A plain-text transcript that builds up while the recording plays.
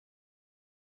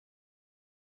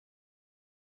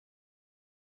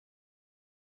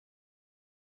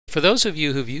For those of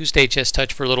you who've used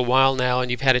HSTouch for a little while now and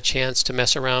you've had a chance to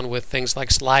mess around with things like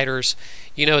sliders,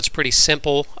 you know it's pretty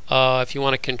simple. If you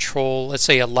want to control, let's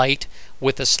say, a light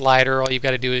with a slider, all you've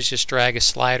got to do is just drag a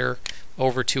slider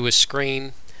over to a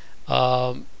screen,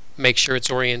 make sure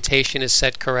its orientation is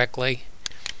set correctly,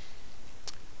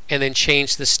 and then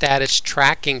change the status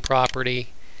tracking property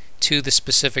to the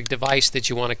specific device that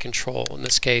you want to control. In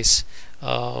this case,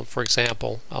 for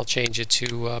example, I'll change it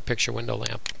to picture window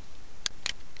lamp.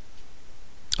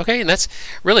 Okay, and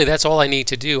that's all I need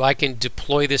to do. I can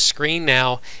deploy this screen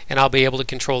now and I'll be able to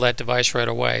control that device right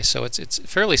away. So it's a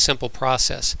fairly simple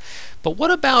process. But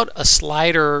what about a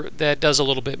slider that does a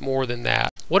little bit more than that?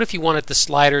 What if you wanted the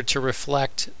slider to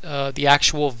reflect the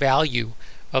actual value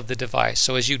of the device?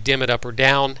 So as you dim it up or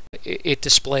down, it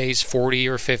displays 40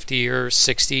 or 50 or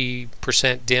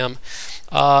 60% dim.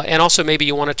 And also maybe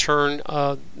you want to turn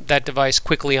that device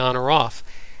quickly on or off.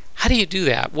 How do you do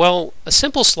that? Well, a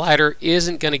simple slider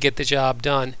isn't going to get the job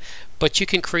done, but you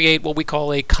can create what we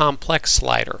call a complex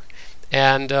slider.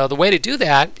 And the way to do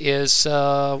that is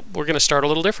we're going to start a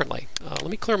little differently.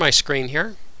 Let me clear my screen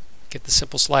here, get the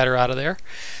simple slider out of there.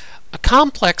 A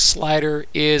complex slider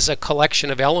is a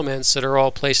collection of elements that are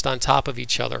all placed on top of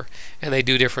each other, and they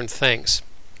do different things.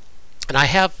 And I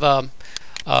have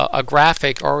a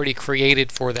graphic already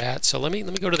created for that. So let me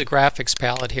go to the graphics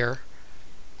palette here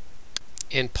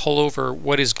and pull over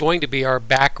what is going to be our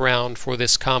background for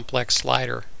this complex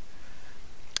slider.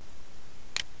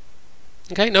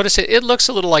 Okay, notice it looks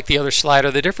a little like the other slider.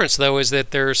 The difference though is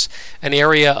that there's an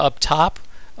area up top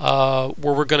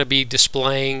where we're going to be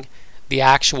displaying the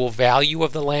actual value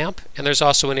of the lamp, and there's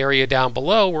also an area down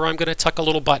below where I'm going to tuck a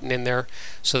little button in there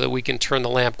so that we can turn the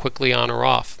lamp quickly on or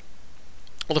off.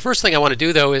 Well, the first thing I want to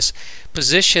do though is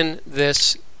position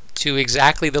this to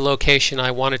exactly the location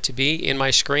I want it to be in my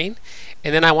screen,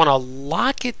 and then I want to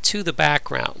lock it to the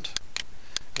background.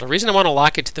 The reason I want to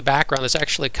lock it to the background, there's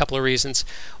actually a couple of reasons.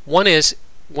 One is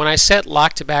when I set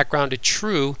lock to background to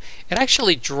true, it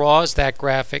actually draws that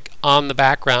graphic on the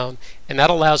background, and that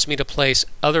allows me to place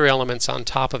other elements on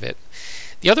top of it.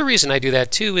 The other reason I do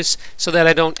that too is so that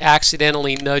I don't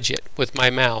accidentally nudge it with my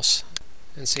mouse.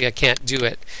 And see, I can't do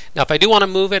it. Now if I do want to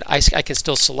move it, I can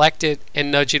still select it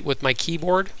and nudge it with my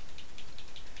keyboard,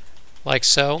 like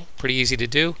so. Pretty easy to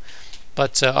do,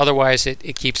 but otherwise it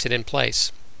keeps it in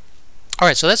place.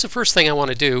 Alright, so that's the first thing I want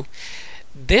to do.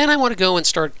 Then I want to go and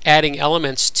start adding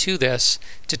elements to this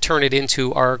to turn it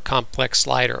into our complex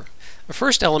slider. The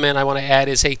first element I want to add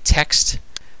is a text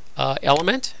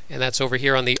element, and that's over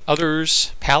here on the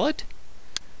Others palette.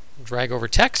 Drag over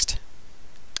text,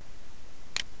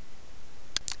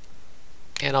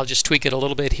 and I'll just tweak it a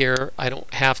little bit here. I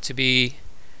don't have to be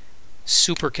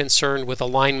super concerned with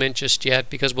alignment just yet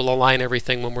because we'll align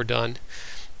everything when we're done.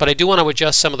 But I do want to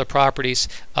adjust some of the properties.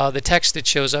 The text that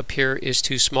shows up here is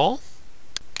too small,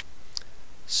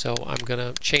 so I'm going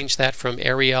to change that from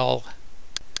Arial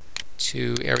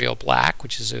to Arial Black,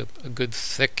 which is a good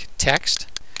thick text.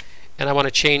 And I want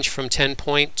to change from 10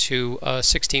 point to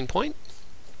 16 point.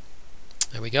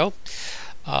 There we go.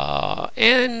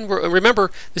 And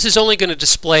remember, this is only going to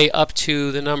display up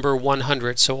to the number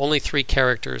 100, so only 3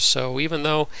 characters. So even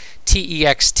though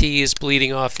TEXT is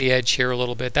bleeding off the edge here a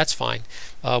little bit, that's fine.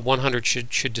 100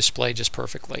 should display just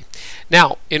perfectly.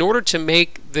 Now, in order to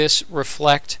make this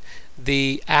reflect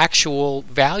the actual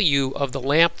value of the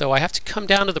lamp, though, I have to come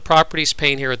down to the Properties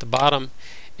pane here at the bottom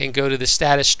and go to the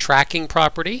Status Tracking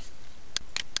property.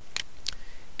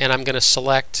 And I'm going to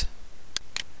select,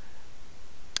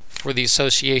 for the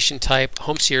association type,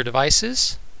 HomeSeer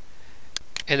devices,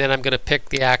 and then I'm going to pick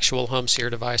the actual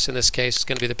HomeSeer device. In this case, it's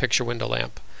going to be the picture window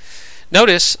lamp.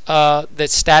 Notice that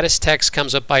status text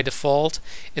comes up by default,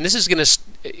 and this is going to,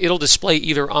 it'll display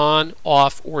either on,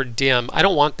 off, or dim. I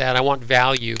don't want that. I want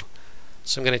value,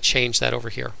 so I'm going to change that over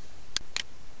here.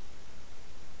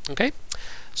 Okay,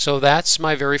 so that's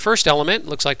my very first element.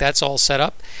 Looks like that's all set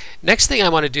up. Next thing I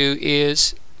want to do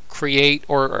is create,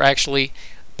 or actually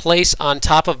place on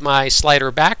top of my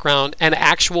slider background, an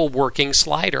actual working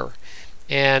slider.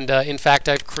 And in fact,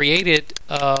 I've created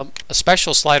a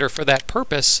special slider for that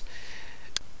purpose,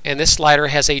 and this slider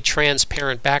has a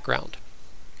transparent background.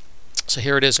 So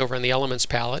here it is over in the Elements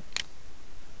palette.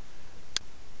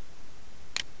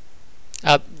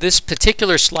 This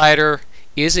particular slider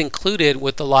is included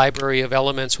with the library of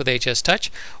elements with HSTouch,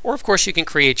 or of course you can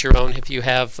create your own if you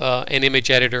have an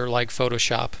image editor like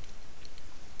Photoshop.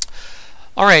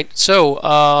 Alright,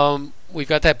 so we've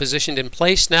got that positioned in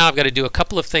place. Now I've got to do a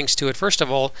couple of things to it. First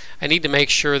of all, I need to make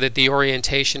sure that the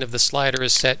orientation of the slider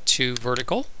is set to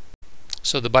vertical,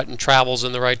 so the button travels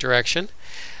in the right direction.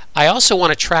 I also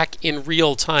want to track in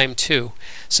real time too.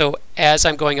 So as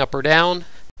I'm going up or down,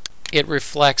 it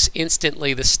reflects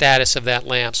instantly the status of that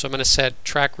lamp. So I'm going to set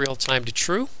track real time to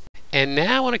true. And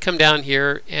now I want to come down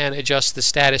here and adjust the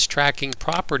status tracking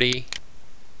property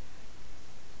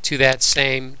to that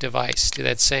same device, to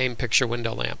that same picture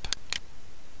window lamp.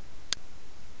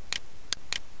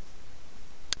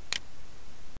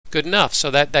 Good enough. So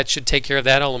that should take care of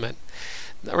that element.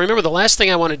 Now remember, the last thing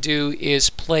I want to do is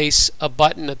place a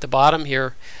button at the bottom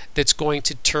here that's going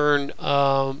to turn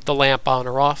the lamp on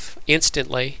or off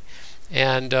instantly.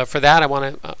 And for that I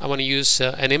want to use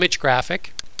an image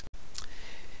graphic.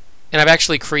 And I've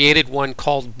actually created one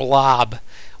called Blob,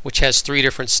 which has 3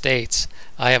 different states.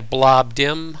 I have Blob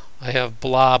dim, I have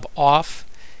Blob off,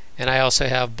 and I also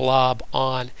have Blob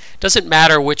on. Doesn't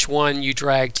matter which one you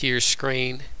drag to your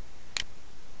screen.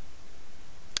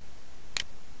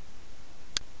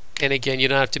 And again, you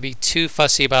don't have to be too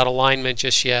fussy about alignment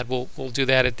just yet. We'll do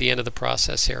that at the end of the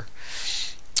process here.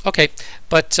 Okay,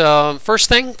 but first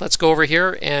thing, let's go over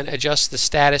here and adjust the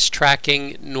status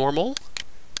tracking normal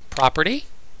property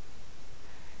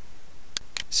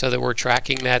so that we're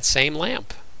tracking that same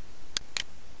lamp.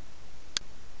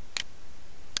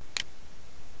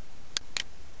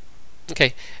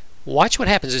 Okay, watch what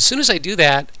happens. As soon as I do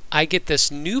that, I get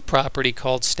this new property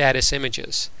called status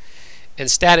images. And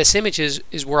status images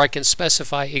is where I can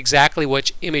specify exactly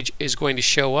which image is going to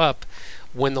show up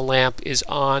when the lamp is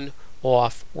on,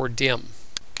 off, or dim.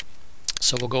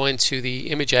 So we'll go into the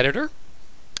image editor,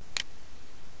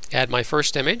 add my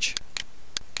first image,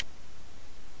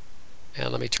 and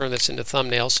let me turn this into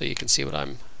thumbnail so you can see what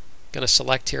I'm going to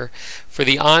select here. For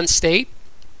the on state,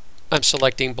 I'm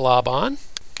selecting Blob on.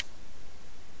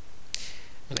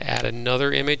 I'm going to add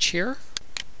another image here.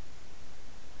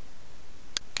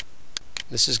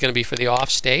 This is going to be for the off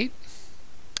state,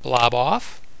 Blob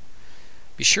off.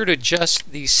 Be sure to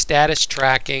adjust the status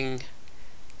tracking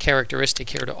characteristic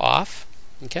here to off.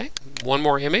 Okay, one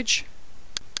more image.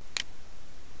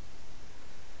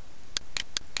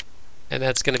 And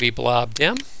that's going to be Blob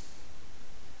dim.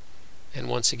 And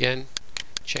once again,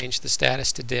 change the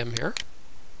status to dim here.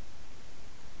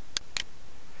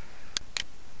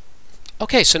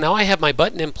 Okay, so now I have my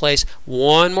button in place.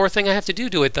 One more thing I have to do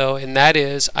to it though, and that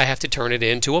is I have to turn it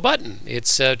into a button.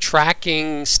 It's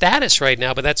tracking status right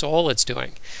now, but that's all it's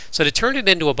doing. So to turn it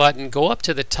into a button, go up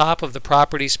to the top of the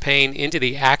properties pane into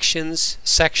the actions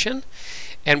section,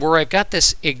 and where I've got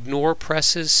this ignore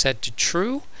presses set to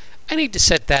true, I need to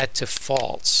set that to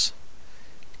false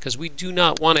because we do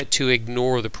not want it to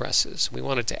ignore the presses. We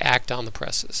want it to act on the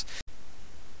presses.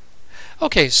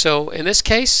 Okay, so in this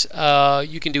case,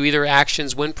 you can do either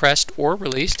actions when pressed or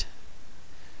released.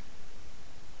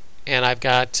 And I've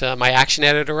got my action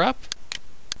editor up.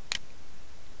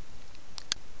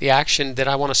 The action that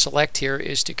I want to select here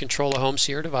is to control a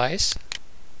HomeSeer device.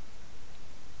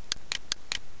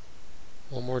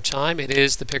 One more time, it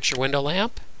is the picture window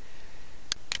lamp.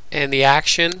 And the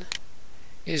action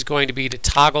is going to be to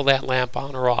toggle that lamp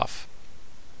on or off.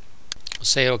 We'll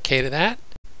say OK to that.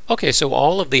 Okay, so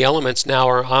all of the elements now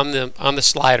are on the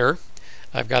slider.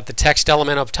 I've got the text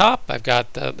element up top, I've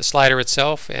got the slider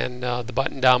itself, and the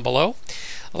button down below.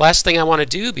 The last thing I want to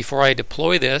do before I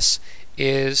deploy this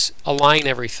is align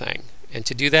everything. And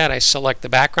to do that, I select the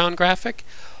background graphic,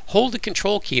 hold the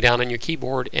control key down on your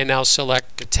keyboard, and now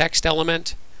select the text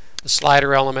element, the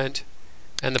slider element,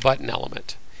 and the button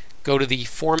element. Go to the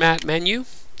Format menu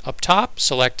up top,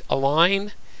 select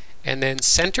Align, and then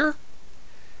Center.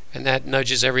 And that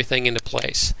nudges everything into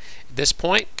place. At this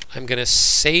point, I'm going to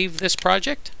save this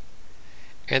project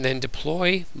and then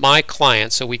deploy my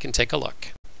client so we can take a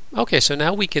look. Okay, so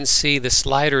now we can see the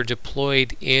slider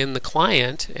deployed in the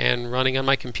client and running on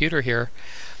my computer here.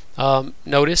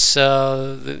 Notice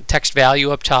the text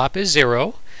value up top is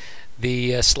 0.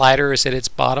 The slider is at its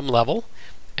bottom level,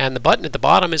 and the button at the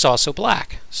bottom is also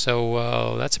black.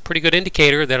 So that's a pretty good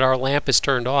indicator that our lamp is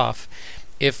turned off.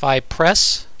 If I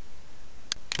press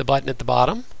the button at the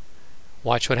bottom,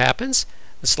 watch what happens.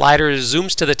 The slider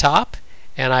zooms to the top,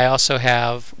 and I also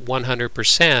have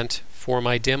 100% for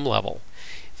my dim level.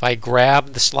 If I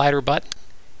grab the slider button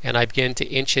and I begin to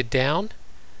inch it down,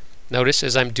 notice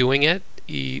as I'm doing it,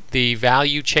 the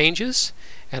value changes,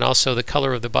 and also the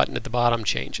color of the button at the bottom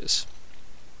changes.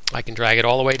 I can drag it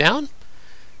all the way down.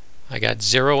 I got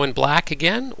 0 in black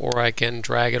again, or I can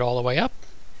drag it all the way up,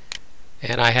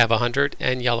 and I have 100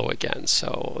 and yellow again.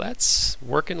 So that's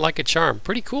working like a charm.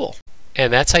 Pretty cool.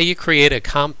 And that's how you create a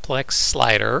complex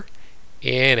slider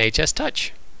in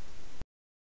HSTouch.